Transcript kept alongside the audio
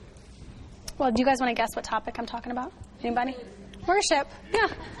Well, do you guys want to guess what topic I'm talking about? Anybody? Worship. Yeah.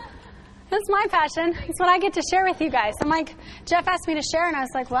 That's my passion. It's what I get to share with you guys. I'm like, Jeff asked me to share, and I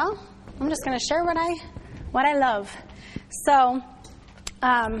was like, well, I'm just going to share what I love. So,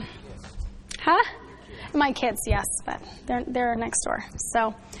 my kids, yes, but they're next door.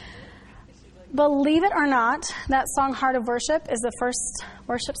 So, believe it or not, that song, Heart of Worship, is the first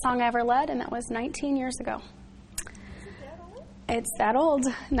worship song I ever led, and that was 19 years ago. It's that old,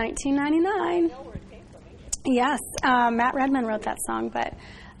 1999. Yes, Matt Redman wrote that song, but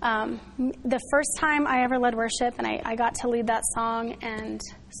the first time I ever led worship, and I got to lead that song, and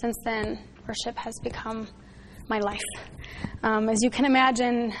since then, worship has become my life. As you can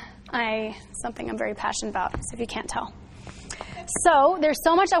imagine, something I'm very passionate about, if you can't tell. So, there's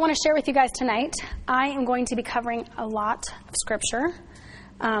so much I want to share with you guys tonight. I am going to be covering a lot of Scripture.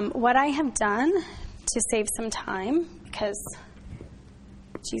 What I have done to save some time, because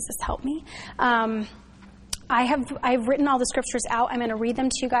Jesus help me, I've written all the Scriptures out. I'm going to read them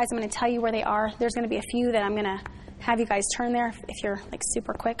to you guys. I'm going to tell you where they are. There's going to be a few that I'm going to have you guys turn there. If you're like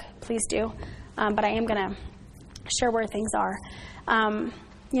super quick, please do. But I am going to share where things are. I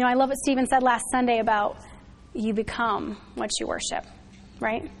love what Stephen said last Sunday about you become what you worship,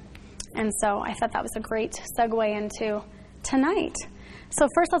 right? And so I thought that was a great segue into tonight. So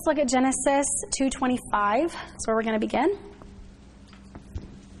first, let's look at Genesis 2:25. That's where we're going to begin.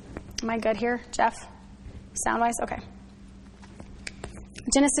 Am I good here, Jeff? Sound-wise? Okay.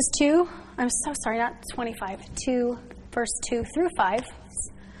 Genesis 2, I'm so sorry, not 25, 2, verse 2 through 5.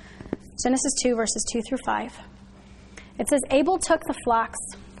 Genesis 2, verses 2 through 5. It says, Abel took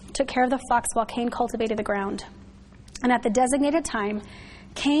care of the flocks while Cain cultivated the ground. And at the designated time,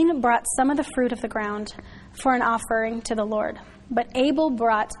 Cain brought some of the fruit of the ground for an offering to the Lord. But Abel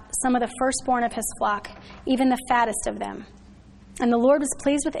brought some of the firstborn of his flock, even the fattest of them. And the Lord was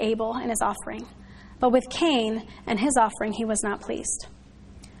pleased with Abel and his offering. But with Cain and his offering he was not pleased.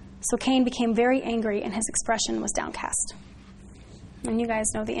 So Cain became very angry, and his expression was downcast. And you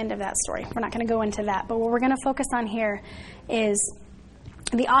guys know the end of that story. We're not going to go into that. But what we're going to focus on here is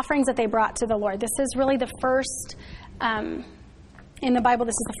the offerings that they brought to the Lord. This is really the first, in the Bible,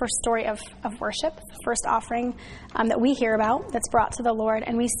 this is the first story of worship, the first offering that we hear about that's brought to the Lord.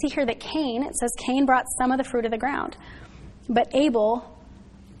 And we see here that Cain, it says Cain brought some of the fruit of the ground. But Abel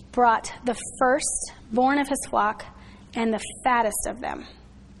brought the firstborn of his flock and the fattest of them.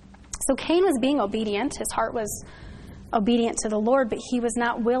 So Cain was being obedient. His heart was obedient to the Lord, but he was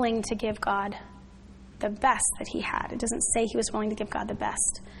not willing to give God the best that he had. It doesn't say he was willing to give God the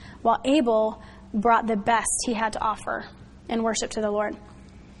best. While Abel brought the best he had to offer in worship to the Lord.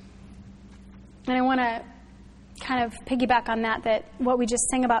 And I want to kind of piggyback on that what we just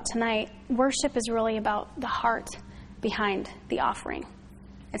sang about tonight, worship is really about the heart behind the offering.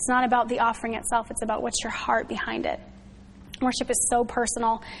 It's not about the offering itself. It's about what's your heart behind it. Worship is so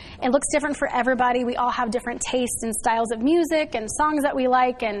personal. It looks different for everybody. We all have different tastes and styles of music and songs that we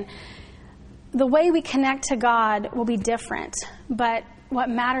like. And the way we connect to God will be different. But what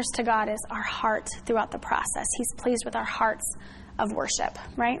matters to God is our heart throughout the process. He's pleased with our hearts of worship,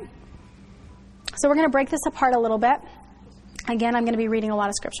 right? So we're going to break this apart a little bit. Again, I'm going to be reading a lot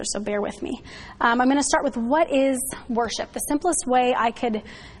of scripture, so bear with me. I'm going to start with what is worship. The simplest way I could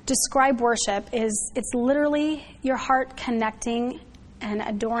describe worship is it's literally your heart connecting and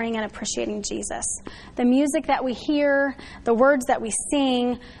adoring and appreciating Jesus. The music that we hear, the words that we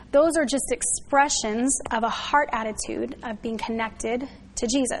sing, those are just expressions of a heart attitude of being connected to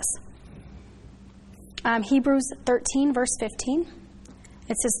Jesus. Hebrews 13, verse 15.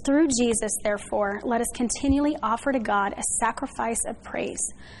 It says, through Jesus, therefore, let us continually offer to God a sacrifice of praise,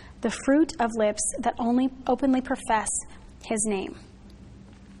 the fruit of lips that only openly profess his name.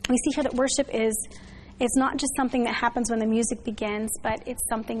 We see here that worship is not just something that happens when the music begins, but it's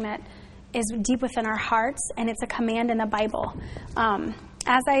something that is deep within our hearts, and it's a command in the Bible.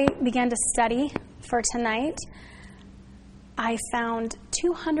 As I began to study for tonight, I found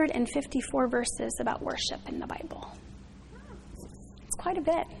 254 verses about worship in the Bible. Quite a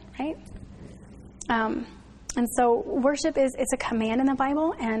bit, right? And so worship it's a command in the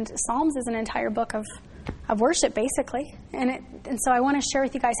Bible, and Psalms is an entire book of worship, basically. And so I want to share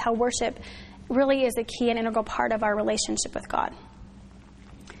with you guys how worship really is a key and integral part of our relationship with God.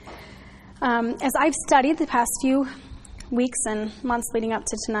 As I've studied the past few weeks and months leading up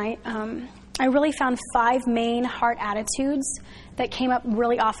to tonight, I really found 5 main heart attitudes that came up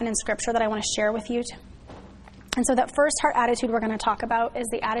really often in Scripture that I want to share with you. And so that first heart attitude we're going to talk about is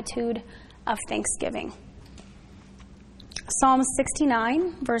the attitude of thanksgiving. Psalm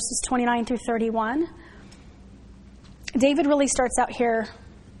 69, verses 29 through 31. David really starts out here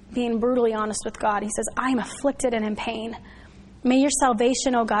being brutally honest with God. He says, I am afflicted and in pain. May your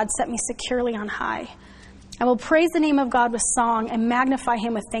salvation, O God, set me securely on high. I will praise the name of God with song and magnify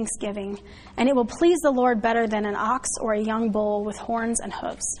him with thanksgiving. And it will please the Lord better than an ox or a young bull with horns and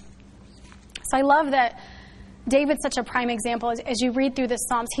hooves. So I love that David's such a prime example. As you read through the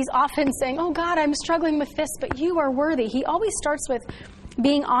Psalms, he's often saying, oh God, I'm struggling with this, but you are worthy. He always starts with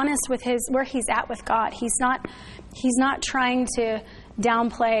being honest with where he's at with God. He's not trying to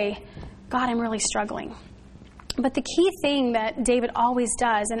downplay, God, I'm really struggling. But the key thing that David always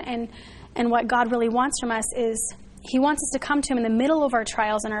does, and what God really wants from us, is he wants us to come to him in the middle of our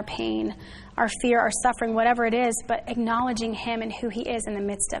trials and our pain, our fear, our suffering, whatever it is, but acknowledging him and who he is in the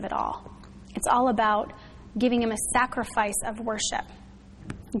midst of it all. It's all about giving him a sacrifice of worship.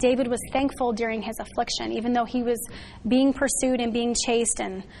 David was thankful during his affliction, even though he was being pursued and being chased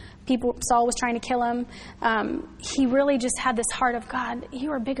and Saul was trying to kill him. He really just had this heart of, God,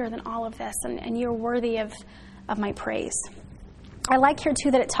 you are bigger than all of this, and you're worthy of my praise. I like here,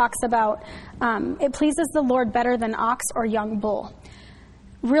 too, that it talks about it pleases the Lord better than ox or young bull.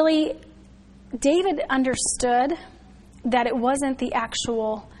 Really, David understood that it wasn't the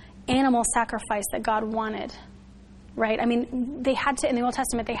actual animal sacrifice that God wanted, right? I mean, they had to, in the Old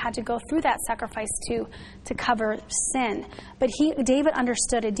Testament, they had to go through that sacrifice to cover sin. But David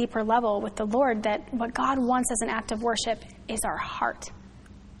understood a deeper level with the Lord that what God wants as an act of worship is our heart.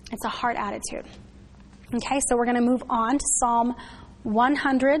 It's a heart attitude. Okay, so we're going to move on to Psalm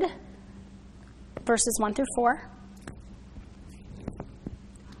 100, verses 1 through 4.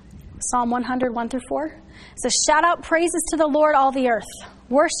 Psalm 100, 1 through 4. It says, shout out praises to the Lord, all the earth.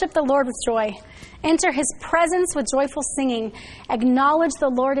 Worship the Lord with joy. Enter his presence with joyful singing. Acknowledge the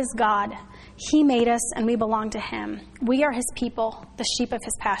Lord is God. He made us and we belong to him. We are his people, the sheep of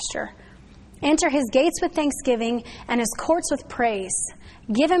his pasture. Enter his gates with thanksgiving and his courts with praise.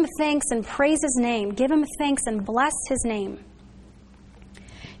 Give him thanks and praise his name. Give him thanks and bless his name.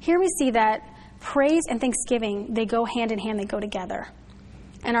 Here we see that praise and thanksgiving, they go hand in hand, they go together.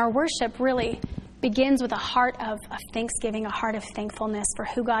 And our worship really begins with a heart of thanksgiving, a heart of thankfulness for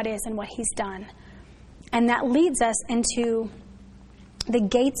who God is and what he's done. And that leads us into the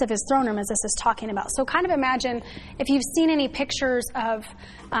gates of his throne room, as this is talking about. So kind of imagine if you've seen any pictures of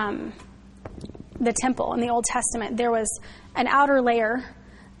the temple in the Old Testament, there was an outer layer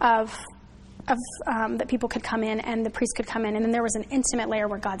of that people could come in and the priests could come in, and then there was an intimate layer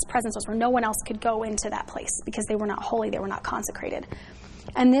where God's presence was, where no one else could go into that place because they were not holy, they were not consecrated.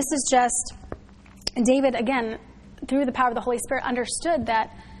 And this is just, David, again, through the power of the Holy Spirit, understood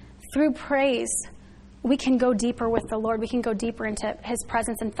that through praise, we can go deeper with the Lord. We can go deeper into his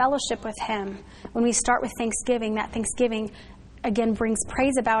presence and fellowship with him. When we start with thanksgiving, that thanksgiving, again, brings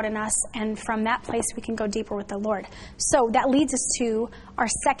praise about in us, and from that place, we can go deeper with the Lord. So that leads us to our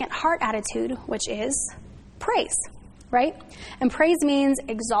second heart attitude, which is praise, right? And praise means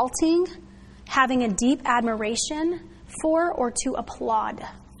exalting, having a deep admiration for, or to applaud.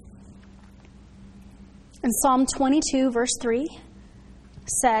 And Psalm 22, verse 3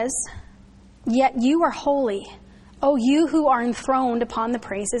 says, yet you are holy, O you who are enthroned upon the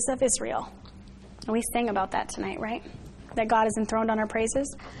praises of Israel. And we sang about that tonight, right? That God is enthroned on our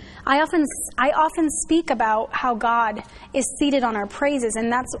praises. I often speak about how God is seated on our praises,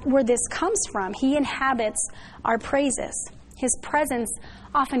 and that's where this comes from. He inhabits our praises. His presence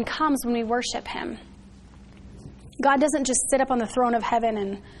often comes when we worship him. God doesn't just sit up on the throne of heaven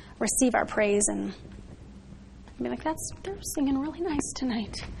and receive our praise and be like, they're singing really nice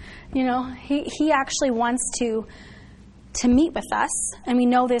tonight. You know, he actually wants to meet with us, and we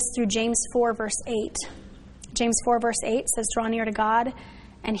know this through James 4, verse 8. James 4, verse 8 says, draw near to God,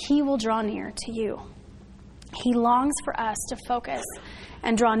 and he will draw near to you. He longs for us to focus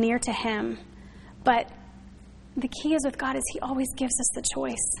and draw near to him. But the key is with God is he always gives us the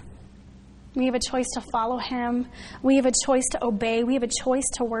choice. We have a choice to follow him. We have a choice to obey. We have a choice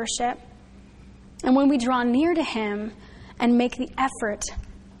to worship. And when we draw near to him and make the effort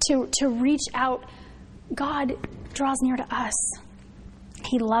to reach out, God draws near to us.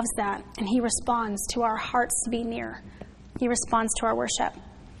 He loves that, and he responds to our hearts to be near. He responds to our worship.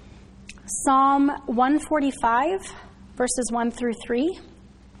 Psalm 145, verses 1 through 3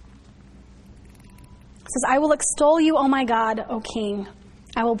 says, I will extol you, O my God, O King.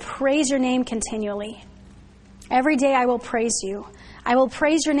 I will praise your name continually. Every day I will praise you. I will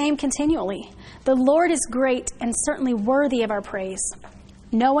praise your name continually. The Lord is great and certainly worthy of our praise.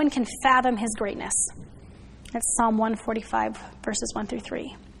 No one can fathom his greatness. That's Psalm 145, verses 1 through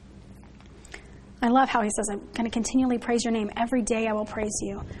 3. I love how he says, I'm going to continually praise your name. Every day I will praise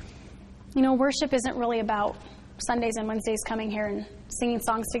you. You know, worship isn't really about Sundays and Wednesdays coming here and singing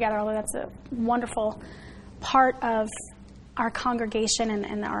songs together, although that's a wonderful part of our congregation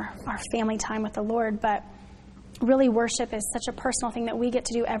and our family time with the Lord. But really, worship is such a personal thing that we get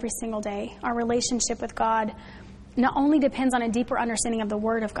to do every single day. Our relationship with God not only depends on a deeper understanding of the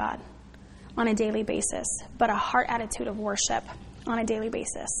Word of God on a daily basis, but a heart attitude of worship on a daily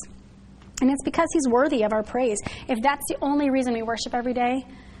basis. And it's because He's worthy of our praise. If that's the only reason we worship every day,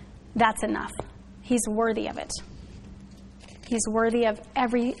 that's enough. He's worthy of it. He's worthy of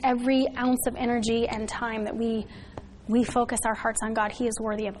every ounce of energy and time that we focus our hearts on God. He is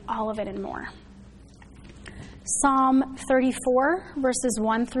worthy of all of it and more. Psalm 34, verses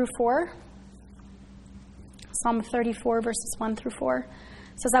 1 through 4. Psalm 34, verses 1 through 4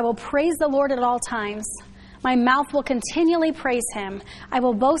 says, I will praise the Lord at all times. My mouth will continually praise Him. I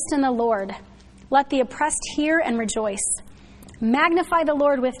will boast in the Lord. Let the oppressed hear and rejoice. Magnify the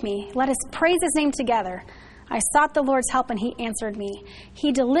Lord with me. Let us praise His name together. I sought the Lord's help, and He answered me.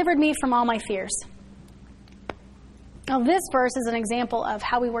 He delivered me from all my fears. Now, this verse is an example of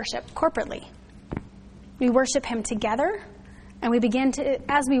how we worship corporately. We worship Him together, and we begin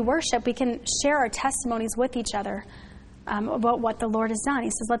to, as we worship, we can share our testimonies with each other about what the Lord has done. He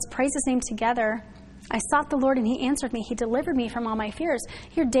says, let's praise His name together. I sought the Lord, and He answered me. He delivered me from all my fears.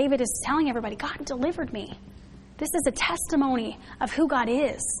 Here, David is telling everybody, God delivered me. This is a testimony of who God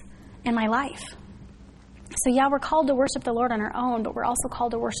is in my life. So yeah, we're called to worship the Lord on our own, but we're also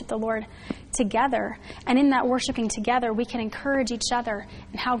called to worship the Lord together. And in that worshiping together, we can encourage each other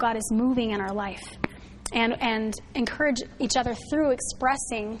in how God is moving in our life. And encourage each other through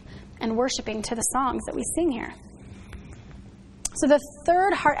expressing and worshiping to the songs that we sing here. So the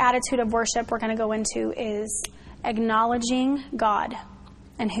third heart attitude of worship we're going to go into is acknowledging God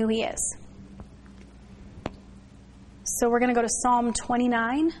and who He is. So we're going to go to Psalm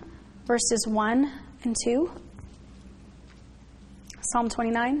 29, verses 1 and 2. Psalm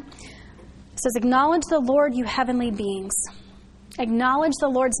 29 says, acknowledge the Lord, you heavenly beings. Acknowledge the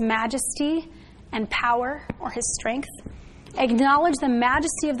Lord's majesty and power, or His strength. Acknowledge the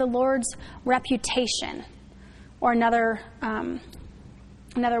majesty of the Lord's reputation, or another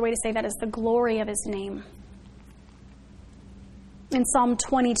way to say that is the glory of His name. In Psalm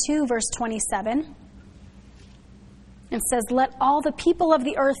 22, verse 27, it says, let all the people of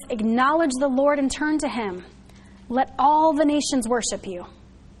the earth acknowledge the Lord and turn to Him. Let all the nations worship You.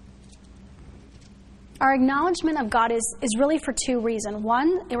 Our acknowledgement of God is really for two reasons.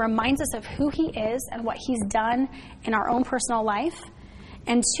 One, it reminds us of who He is and what He's done in our own personal life.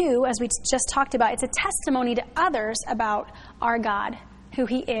 And two, as we just talked about, it's a testimony to others about our God, who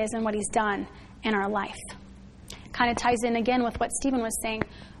He is and what He's done in our life. Kind of ties in again with what Stephen was saying.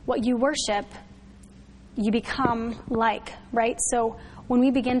 What you worship, you become like, right? So when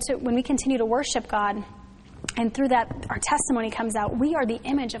we continue to worship God, and through that our testimony comes out, we are the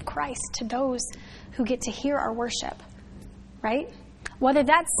image of Christ to those who get to hear our worship, right? Whether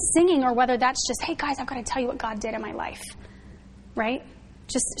that's singing or whether that's just, hey guys, I've got to tell you what God did in my life, right?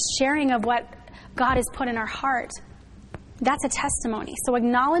 Just sharing of what God has put in our heart. That's a testimony. So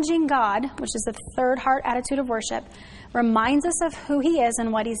acknowledging God, which is the third heart attitude of worship, reminds us of who He is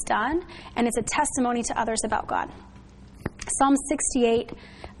and what He's done, and it's a testimony to others about God. Psalm 68,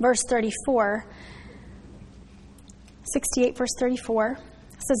 verse 34. 68, verse 34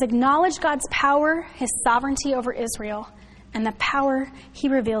 says, acknowledge God's power, His sovereignty over Israel, and the power He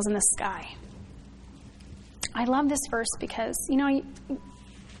reveals in the sky. I love this verse because,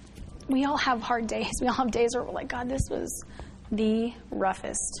 we all have hard days. We all have days where we're like, God, this was the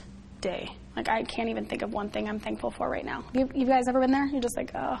roughest day. Like, I can't even think of one thing I'm thankful for right now. You guys ever been there? You're just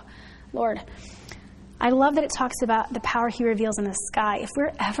like, oh, Lord. I love that it talks about the power He reveals in the sky. If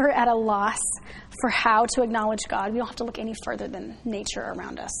we're ever at a loss for how to acknowledge God, we don't have to look any further than nature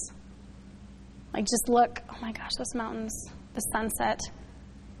around us. Like, just look, oh my gosh, those mountains, the sunset.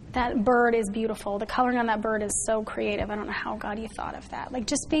 That bird is beautiful. The coloring on that bird is so creative. I don't know how, God, you thought of that. Like,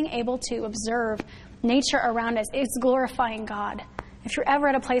 just being able to observe nature around us, it's glorifying God. If you're ever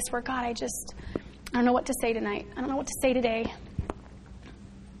at a place where, God, I don't know what to say tonight. I don't know what to say today.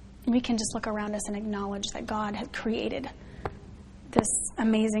 We can just look around us and acknowledge that God had created this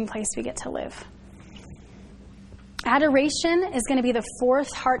amazing place we get to live. Adoration is going to be the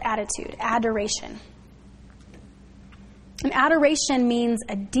fourth heart attitude. Adoration. And adoration means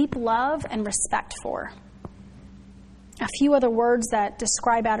a deep love and respect for. A few other words that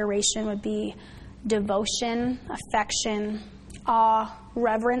describe adoration would be devotion, affection, awe,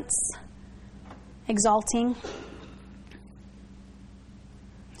 reverence, exalting.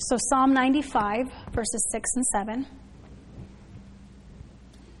 So Psalm 95, verses 6 and 7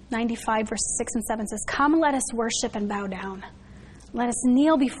 95, verses 6 and 7 says, "Come, let us worship and bow down. Let us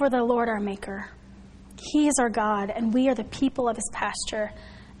kneel before the Lord our Maker. He is our God, and we are the people of his pasture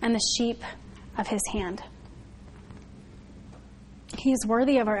and the sheep of his hand." He is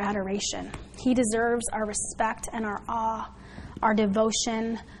worthy of our adoration. He deserves our respect and our awe, our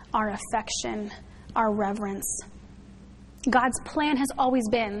devotion, our affection, our reverence. God's plan has always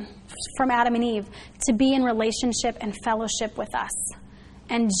been, from Adam and Eve, to be in relationship and fellowship with us.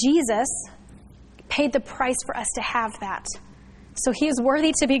 And Jesus paid the price for us to have that. So he is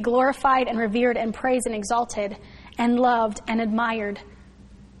worthy to be glorified and revered and praised and exalted and loved and admired,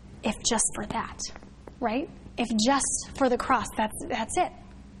 if just for that, right? If just for the cross, that's it.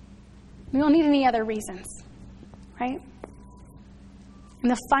 We don't need any other reasons, right?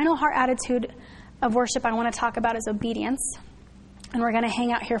 And the final heart attitude of worship I want to talk about is obedience. And we're going to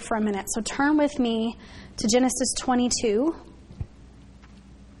hang out here for a minute. So turn with me to Genesis 22.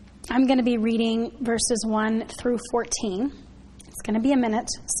 I'm going to be reading verses 1 through 14. It's going to be a minute,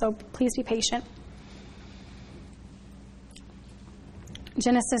 so please be patient.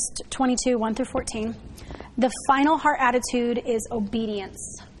 Genesis 22, 1 through 14. The final heart attitude is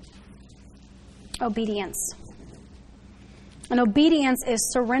obedience. Obedience. And obedience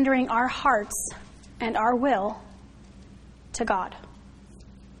is surrendering our hearts and our will to God.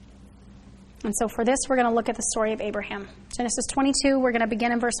 And so for this, we're going to look at the story of Abraham. Genesis 22, we're going to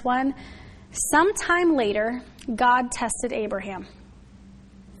begin in verse 1. Sometime later, God tested Abraham.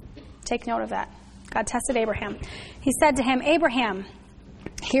 Take note of that. God tested Abraham. He said to him, "Abraham,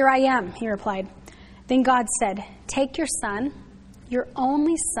 here I am," he replied. Then God said, "Take your son, your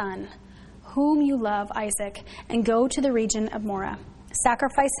only son, whom you love, Isaac, and go to the region of Moriah.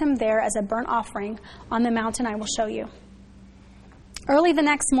 Sacrifice him there as a burnt offering on the mountain I will show you." Early the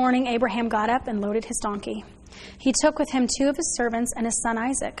next morning, Abraham got up and loaded his donkey. He took with him 2 of his servants and his son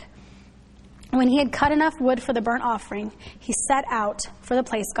Isaac. When he had cut enough wood for the burnt offering, he set out for the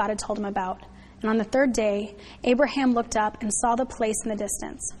place God had told him about. And on the 3rd day, Abraham looked up and saw the place in the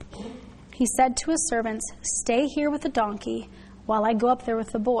distance. He said to his servants, "Stay here with the donkey while I go up there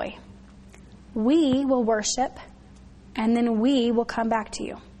with the boy. We will worship, and then we will come back to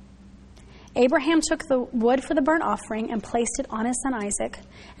you." Abraham took the wood for the burnt offering and placed it on his son Isaac,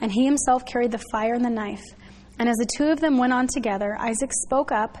 and he himself carried the fire and the knife. And as the 2 of them went on together, Isaac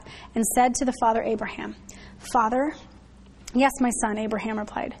spoke up and said to the father Abraham, "Father?" "Yes, my son," Abraham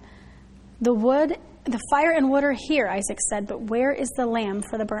replied. The fire and wood are here," Isaac said, "but where is the lamb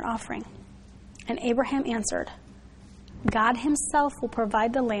for the burnt offering?" And Abraham answered, "God himself will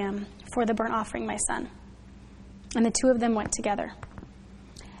provide the lamb for the burnt offering, my son." And the 2 of them went together.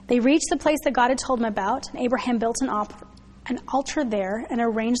 They reached the place that God had told him about, and Abraham built an altar there and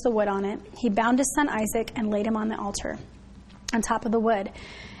arranged the wood on it. He bound his son Isaac and laid him on the altar, on top of the wood.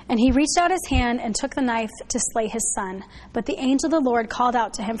 And he reached out his hand and took the knife to slay his son. But the angel of the Lord called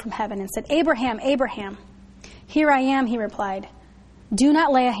out to him from heaven and said, "Abraham, Abraham." "Here I am," he replied. "Do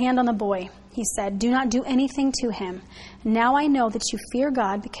not lay a hand on the boy," he said. "Do not do anything to him. Now I know that you fear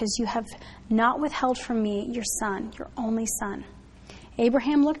God, because you have not withheld from me your son, your only son."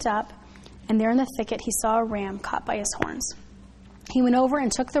 Abraham looked up, and there in the thicket he saw a ram caught by his horns. He went over and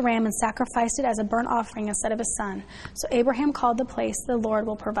took the ram and sacrificed it as a burnt offering instead of his son. So Abraham called the place, "The Lord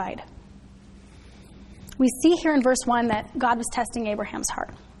will provide." We see here in verse 1 that God was testing Abraham's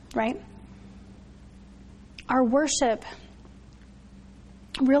heart, right? Our worship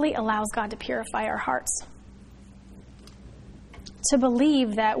really allows God to purify our hearts. To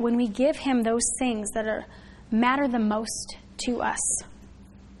believe that when we give him those things that matter the most to us,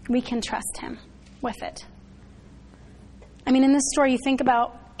 we can trust him with it. I mean, in this story, you think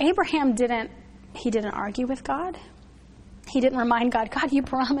about Abraham didn't argue with God. He didn't remind God, "God, you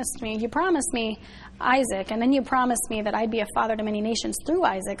promised me Isaac, and then you promised me that I'd be a father to many nations through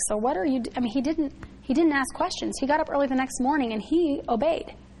Isaac. So what are you?" I mean, he didn't ask questions. He got up early the next morning and he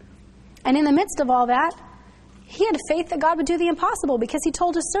obeyed. And in the midst of all that, he had faith that God would do the impossible, because he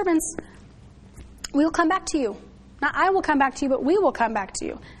told his servants, "We will come back to you. Not I will come back to you, but we will come back to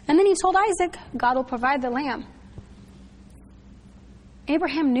you." And then he told Isaac, "God will provide the lamb."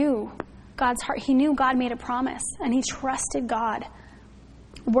 Abraham knew God's heart. He knew God made a promise, and he trusted God.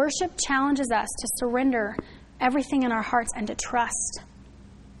 Worship challenges us to surrender everything in our hearts and to trust.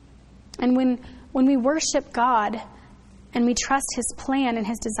 And when we worship God and we trust his plan and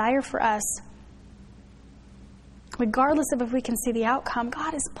his desire for us, regardless of if we can see the outcome,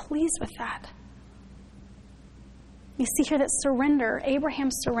 God is pleased with that. You see here that surrender,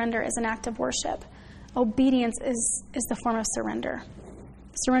 Abraham's surrender, is an act of worship. Obedience is the form of surrender.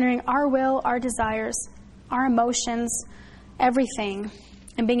 Surrendering our will, our desires, our emotions, everything,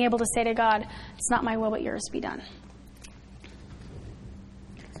 and being able to say to God, it's not my will, but yours be done.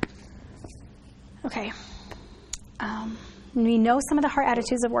 Okay. We know some of the heart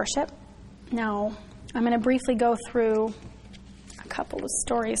attitudes of worship. Now, I'm going to briefly go through a couple of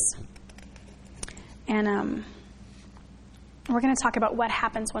stories. And we're going to talk about what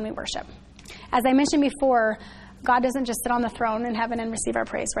happens when we worship. As I mentioned before, God doesn't just sit on the throne in heaven and receive our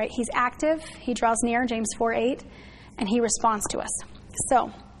praise, right? He's active. He draws near, James 4:8, and he responds to us.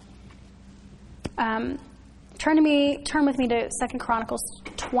 So, turn with me to 2 Chronicles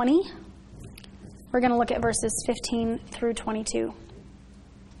 20. We're going to look at verses 15 through 22.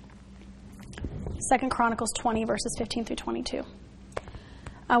 2 Chronicles 20, verses 15 through 22.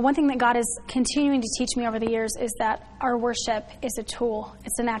 One thing that God is continuing to teach me over the years is that our worship is a tool.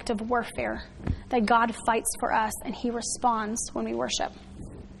 It's an act of warfare, that God fights for us, and he responds when we worship.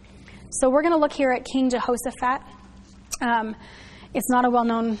 So we're going to look here at King Jehoshaphat. It's not a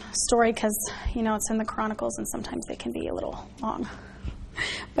well-known story because, it's in the Chronicles, and sometimes they can be a little long.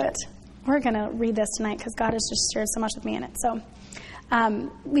 But we're going to read this tonight because God has just shared so much with me in it. So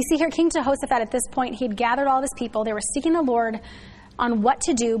we see here King Jehoshaphat at this point, he'd gathered all of his people. They were seeking the Lord on what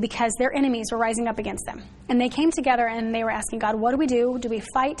to do because their enemies were rising up against them. And they came together and they were asking God, what do we do? Do we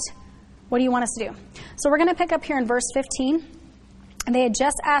fight? What do you want us to do? So we're going to pick up here in verse 15. And they had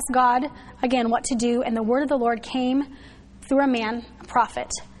just asked God, again, what to do. And the word of the Lord came through a man, a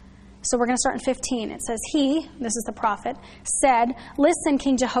prophet. So we're going to start in 15. It says, he, this is the prophet, said, listen,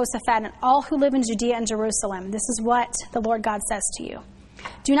 King Jehoshaphat, and all who live in Judea and Jerusalem. This is what the Lord God says to you.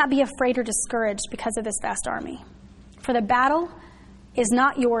 Do not be afraid or discouraged because of this vast army. For the battle is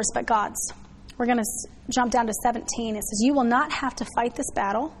not yours, but God's. We're going to jump down to 17. It says, you will not have to fight this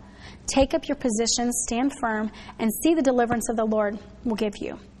battle. Take up your positions, stand firm, and see the deliverance of the Lord will give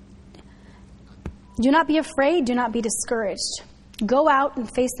you. Do not be afraid. Do not be discouraged. Go out and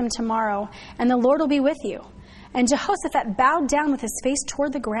face them tomorrow, and the Lord will be with you. And Jehoshaphat bowed down with his face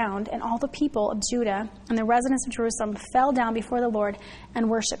toward the ground, and all the people of Judah and the residents of Jerusalem fell down before the Lord and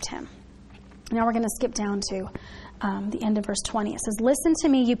worshipped him. Now we're going to skip down to the end of verse 20. It says, listen to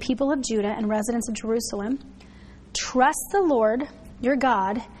me, you people of Judah and residents of Jerusalem. Trust the Lord, your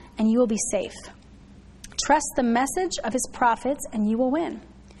God, and you will be safe. Trust the message of his prophets, and you will win.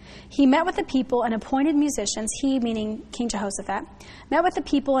 He met with the people and appointed musicians, he, meaning King Jehoshaphat, met with the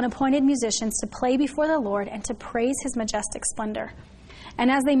people and appointed musicians to play before the Lord and to praise his majestic splendor. And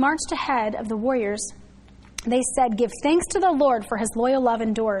as they marched ahead of the warriors, they said, give thanks to the Lord, for his loyal love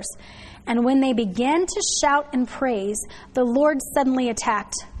endures. And when they began to shout and praise, the Lord suddenly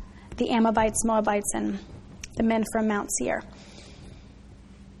attacked the Ammonites, Moabites, and the men from Mount Seir.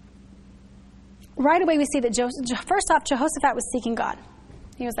 Right away we see that, first off, Jehoshaphat was seeking God.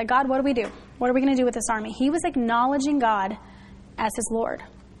 He was like, God, what do we do? What are we going to do with this army? He was acknowledging God as his Lord.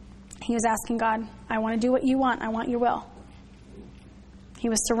 He was asking God, I want to do what you want. I want your will. He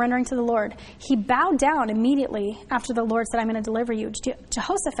was surrendering to the Lord. He bowed down immediately after the Lord said, I'm going to deliver you.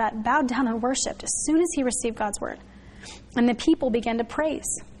 Jehoshaphat bowed down and worshipped as soon as he received God's word. And the people began to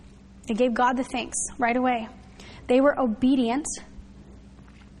praise. They gave God the thanks right away. They were obedient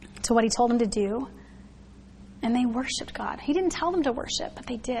to what he told them to do. And they worshiped God. He didn't tell them to worship, but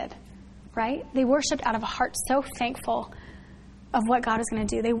they did, right? They worshiped out of a heart so thankful of what God was going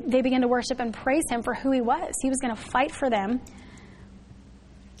to do. They began to worship and praise him for who he was. He was going to fight for them.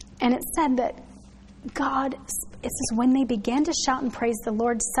 And it said that it says, when they began to shout and praise, the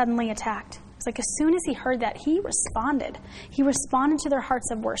Lord suddenly attacked. It's like as soon as he heard that, he responded. He responded to their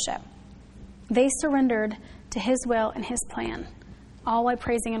hearts of worship. They surrendered to his will and his plan, all while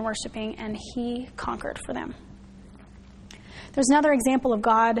praising and worshiping, and he conquered for them. There's another example of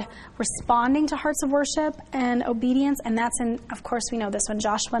God responding to hearts of worship and obedience, and that's in, of course, we know this one,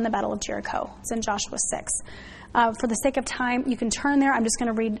 Joshua and the Battle of Jericho. It's in Joshua 6. For the sake of time, you can turn there. I'm just going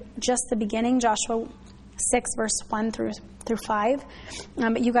to read just the beginning, Joshua 6, verse 1 through 5.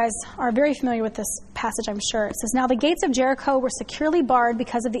 But you guys are very familiar with this passage, I'm sure. It says, now the gates of Jericho were securely barred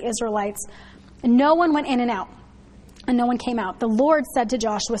because of the Israelites, and no one went in and out. And no one came out. The Lord said to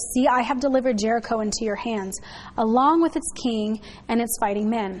Joshua, see, I have delivered Jericho into your hands, along with its king and its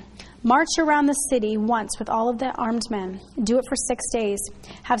fighting men. March around the city once with all of the armed men. Do it for 6 days.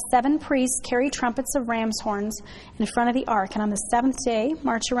 Have 7 priests carry trumpets of ram's horns in front of the ark. And on the 7th day,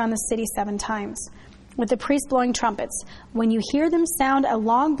 march around the city 7 times, with the priests blowing trumpets. When you hear them sound a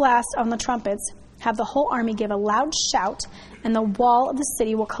long blast on the trumpets, have the whole army give a loud shout, and the wall of the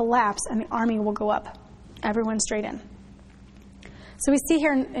city will collapse, and the army will go up. Everyone straight in. So we see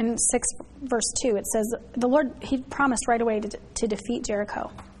here in 6 verse 2, it says, the Lord, he promised right away to defeat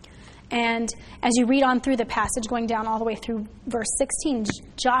Jericho. And as you read on through the passage, going down all the way through verse 16,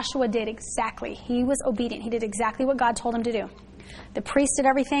 Joshua did exactly. He was obedient. He did exactly what God told him to do. The priests did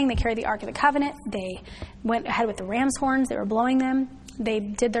everything. They carried the Ark of the Covenant. They went ahead with the ram's horns. They were blowing them. They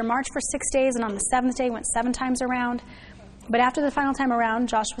did their march for 6 days, and on the seventh day went 7 times around. But after the final time around,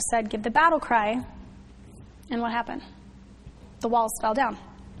 Joshua said, "Give the battle cry." And what happened? The walls fell down.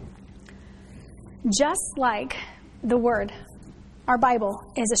 Just like the Word, our Bible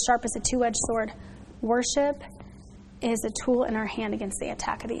is as sharp as a two-edged sword. Worship is a tool in our hand against the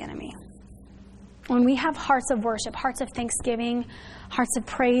attack of the enemy. When we have hearts of worship, hearts of thanksgiving, hearts of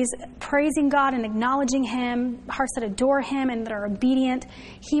praise, praising God and acknowledging Him, hearts that adore Him and that are obedient,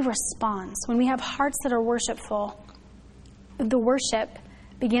 He responds. When we have hearts that are worshipful, the worship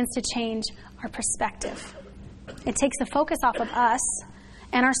begins to change our perspective. It takes the focus off of us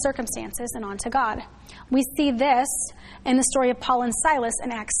and our circumstances and onto God. We see this in the story of Paul and Silas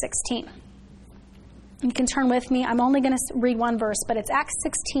in Acts 16. You can turn with me. I'm only going to read one verse, but it's Acts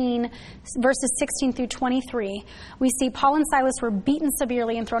 16, verses 16 through 23. We see Paul and Silas were beaten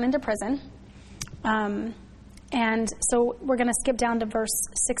severely and thrown into prison. And so we're going to skip down to verse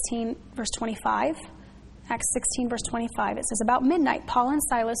 16, verse 25. Acts 16, verse 25. It says, "About midnight, Paul and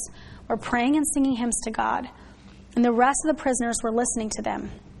Silas were praying and singing hymns to God, and the rest of the prisoners were listening to them.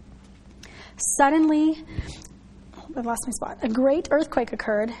 Suddenly, I've lost my spot. A great earthquake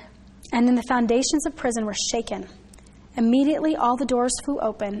occurred, and then the foundations of prison were shaken. Immediately all the doors flew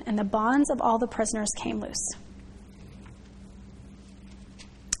open, and the bonds of all the prisoners came loose."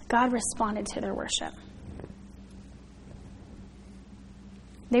 God responded to their worship.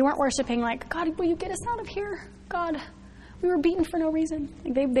 They weren't worshiping like, "God, will you get us out of here? God, we were beaten for no reason."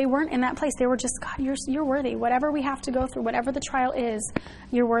 They weren't in that place. They were just, "God, you're worthy. Whatever we have to go through, whatever the trial is,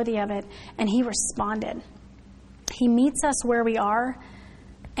 you're worthy of it." And He responded. He meets us where we are,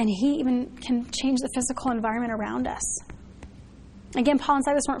 and He even can change the physical environment around us. Again, Paul and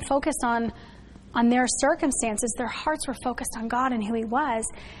Silas weren't focused on their circumstances. Their hearts were focused on God and who He was.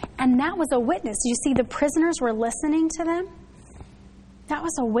 And that was a witness. You see, the prisoners were listening to them. That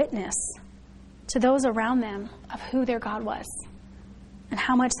was a witness to those around them of who their God was and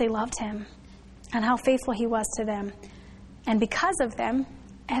how much they loved Him and how faithful He was to them. And because of them,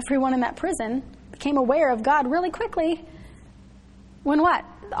 everyone in that prison became aware of God really quickly. When what?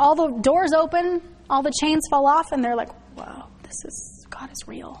 All the doors open, all the chains fall off, and they're like, "Whoa, God is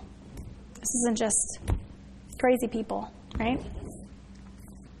real. This isn't just crazy people," right?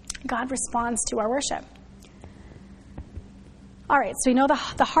 God responds to our worship. All right, so we know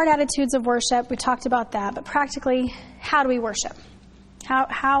the heart attitudes of worship. We talked about that, but practically, how do we worship?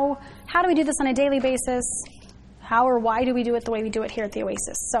 How do we do this on a daily basis? How or why do we do it the way we do it here at the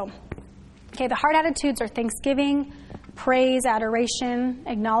Oasis? So, okay, the heart attitudes are thanksgiving, praise, adoration,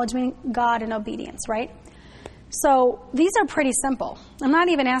 acknowledging God, and obedience, right? So these are pretty simple. I'm not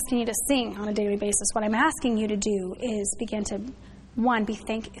even asking you to sing on a daily basis. What I'm asking you to do is begin to, one,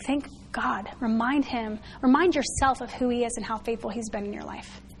 thank God. Remind yourself of who He is and how faithful He's been in your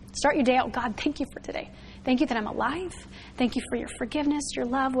life. Start your day out, "God, thank you for today. Thank you that I'm alive. Thank you for your forgiveness, your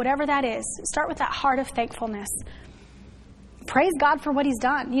love," whatever that is. Start with that heart of thankfulness. Praise God for what He's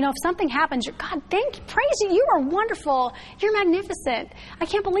done. If something happens, "God, praise you. You are wonderful. You're magnificent. I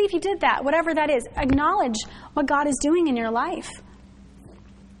can't believe you did that." Whatever that is, acknowledge what God is doing in your life.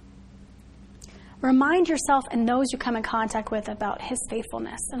 Remind yourself and those you come in contact with about His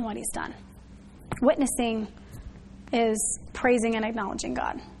faithfulness and what He's done. Witnessing is praising and acknowledging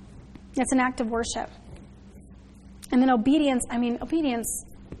God. It's an act of worship. And then obedience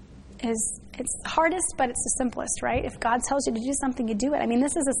is, it's hardest, but it's the simplest, right? If God tells you to do something, you do it.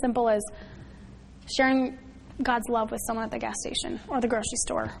 This is as simple as sharing God's love with someone at the gas station or the grocery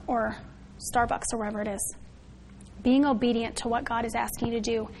store or Starbucks or wherever it is. Being obedient to what God is asking you to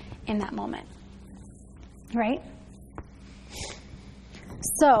do in that moment. Right?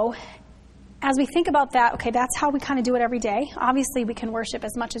 So, as we think about that, okay, that's how we kind of do it every day. Obviously, we can worship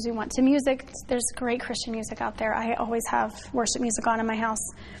as much as we want to music. There's great Christian music out there. I always have worship music on in my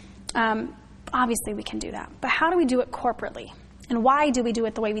house. Obviously, we can do that. But how do we do it corporately? And why do we do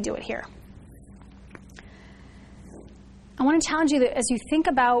it the way we do it here? I want to challenge you that as you think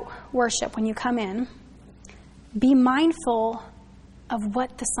about worship when you come in, be mindful of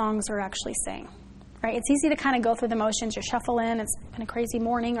what the songs are actually saying. Right? It's easy to kind of go through the motions. You shuffle in. It's been a crazy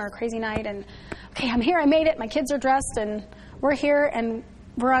morning or a crazy night. And, okay, I'm here. I made it. My kids are dressed. And we're here. And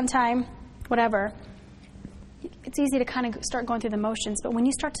we're on time. Whatever. It's easy to kind of start going through the motions. But when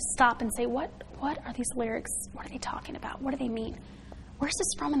you start to stop and say, what are these lyrics? What are they talking about? What do they mean? Where's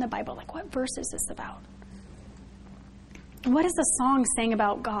this from in the Bible? Like, what verse is this about? What is the song saying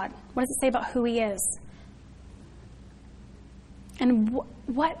about God? What does it say about who he is? And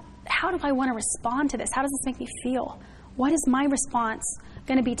how do I want to respond to this? How does this make me feel? What is my response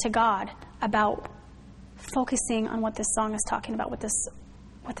going to be to God about focusing on what this song is talking about, with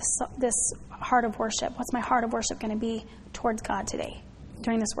this heart of worship? What's my heart of worship going to be towards God today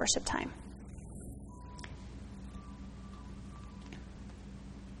during this worship time?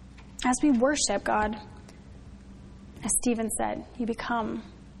 As we worship God, as Stephen said, you become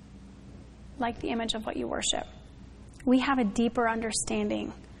like the image of what you worship. We have a deeper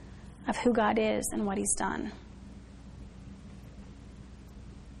understanding of who God is and what he's done.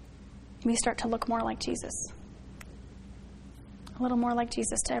 We start to look more like Jesus. A little more like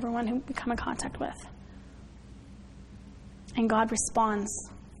Jesus to everyone who we come in contact with. And God responds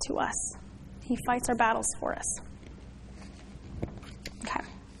to us. He fights our battles for us. Okay.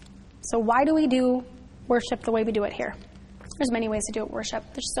 So why do we do worship the way we do it here? There's many ways to do it, worship.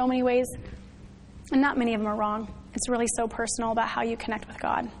 There's so many ways, and not many of them are wrong. It's really so personal about how you connect with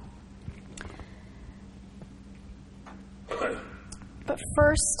God. But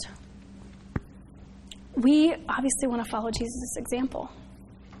first, we obviously want to follow Jesus' example.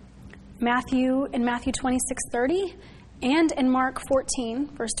 In Matthew 26:30 and in Mark 14,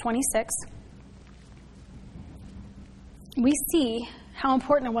 verse 26, we see how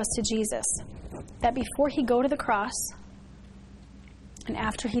important it was to Jesus that before he go to the cross and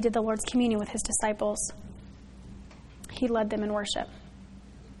after he did the Lord's communion with his disciples, he led them in worship.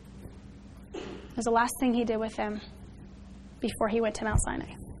 It was the last thing he did with them before he went to Mount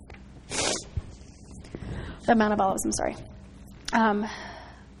Sinai. The Mount of Olives, I'm sorry.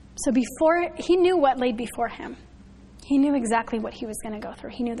 So before, he knew what laid before him. He knew exactly what he was going to go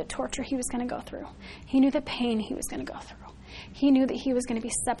through. He knew the torture he was going to go through. He knew the pain he was going to go through. He knew that he was going to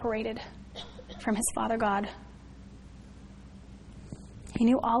be separated from his Father God. He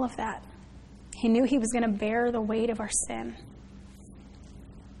knew all of that. He knew he was going to bear the weight of our sin.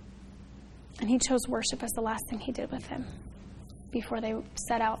 And he chose worship as the last thing he did with him before they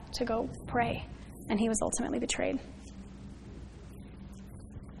set out to go pray. And he was ultimately betrayed.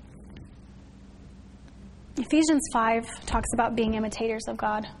 Ephesians 5 talks about being imitators of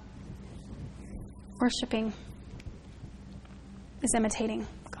God. Worshiping is imitating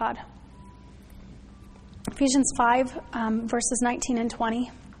God. Ephesians 5, verses 19 and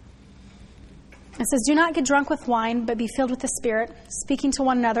 20. It says, "Do not get drunk with wine, but be filled with the Spirit, speaking to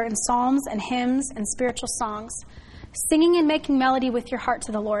one another in psalms and hymns and spiritual songs, singing and making melody with your heart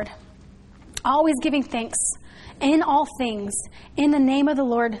to the Lord, always giving thanks in all things in the name of the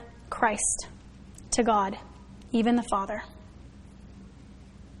Lord Christ to God, even the Father."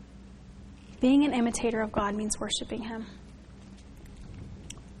 Being an imitator of God means worshiping him.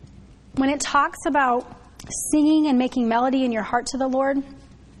 When it talks about singing and making melody in your heart to the Lord,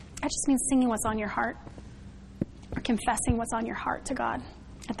 that just means singing what's on your heart or confessing what's on your heart to God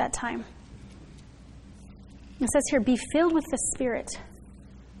at that time. It says here, be filled with the Spirit.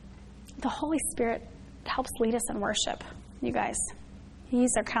 The Holy Spirit helps lead us in worship, you guys.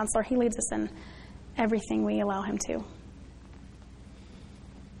 He's our counselor. He leads us in everything we allow him to.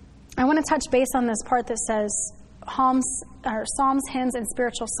 I want to touch base on this part that says psalms, hymns, and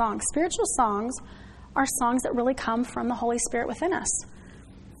spiritual songs. Spiritual songs are songs that really come from the Holy Spirit within us.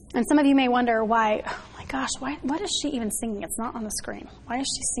 And some of you may wonder why, oh my gosh, what is she even singing? It's not on the screen. Why is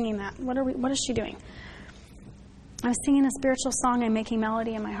she singing that? What is she doing? I was singing a spiritual song and making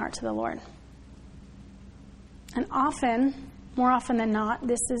melody in my heart to the Lord. And more often than not,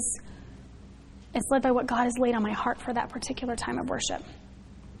 it's led by what God has laid on my heart for that particular time of worship.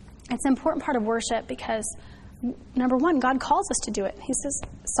 It's an important part of worship because, number one, God calls us to do it. He says,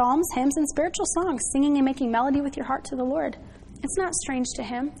 psalms, hymns, and spiritual songs, singing and making melody with your heart to the Lord. It's not strange to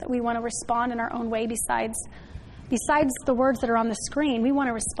him that we want to respond in our own way besides the words that are on the screen. We want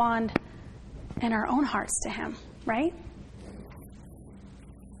to respond in our own hearts to him, right?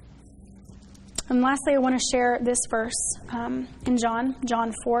 And lastly, I want to share this verse in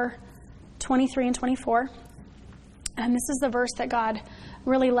John 4, 23 and 24. And this is the verse that God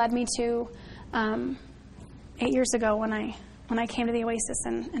really led me to 8 years ago when I came to the Oasis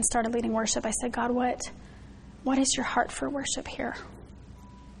and started leading worship. I said, God, what is your heart for worship here?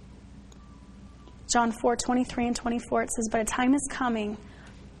 John 4, 23 and 24, it says, "But a time is coming,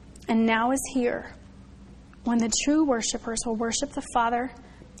 and now is here, when the true worshipers will worship the Father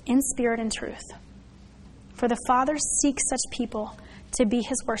in spirit and truth. For the Father seeks such people to be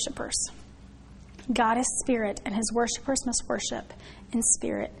his worshipers. God is spirit, and his worshipers must worship in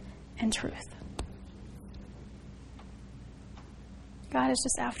spirit and truth." God is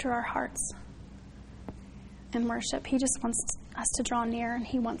just after our hearts. in worship. He just wants us to draw near, and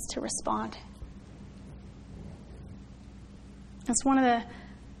he wants to respond. It's one of the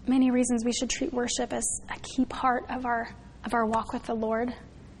many reasons we should treat worship as a key part of our walk with the Lord,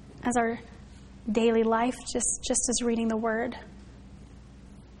 as our daily life, just as reading the Word.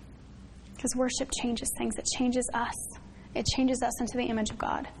 Because worship changes things. It changes us. It changes us into the image of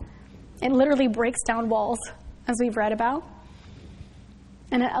God. It literally breaks down walls, as we've read about.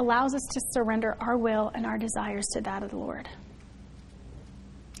 And it allows us to surrender our will and our desires to that of the Lord.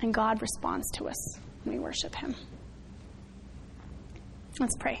 And God responds to us when we worship him.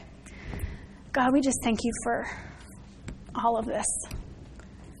 Let's pray. God, we just thank you for all of this.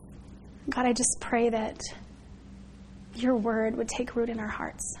 God, I just pray that your word would take root in our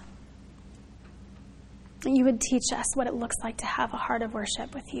hearts. That you would teach us what it looks like to have a heart of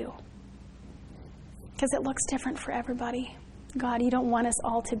worship with you. Because it looks different for everybody. God, you don't want us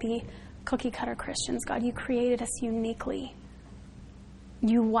all to be cookie-cutter Christians. God, you created us uniquely.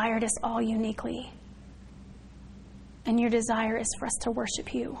 You wired us all uniquely. And your desire is for us to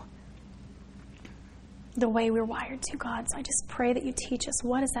worship you the way we're wired to, God. So I just pray that you teach us,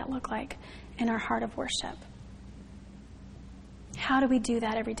 what does that look like in our heart of worship? How do we do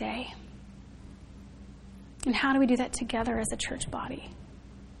that every day? And how do we do that together as a church body?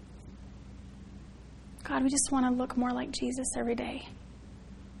 God, we just want to look more like Jesus every day.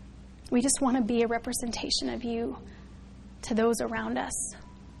 We just want to be a representation of you to those around us.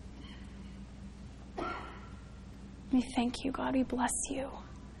 We thank you, God. We bless you.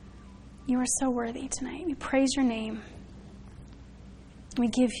 You are so worthy tonight. We praise your name. We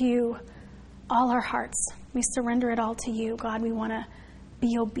give you all our hearts. We surrender it all to you. God, we want to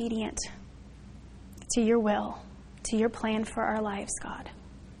be obedient to your will, to your plan for our lives, God.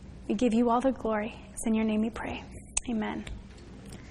 We give you all the glory. It's in your name we pray. Amen.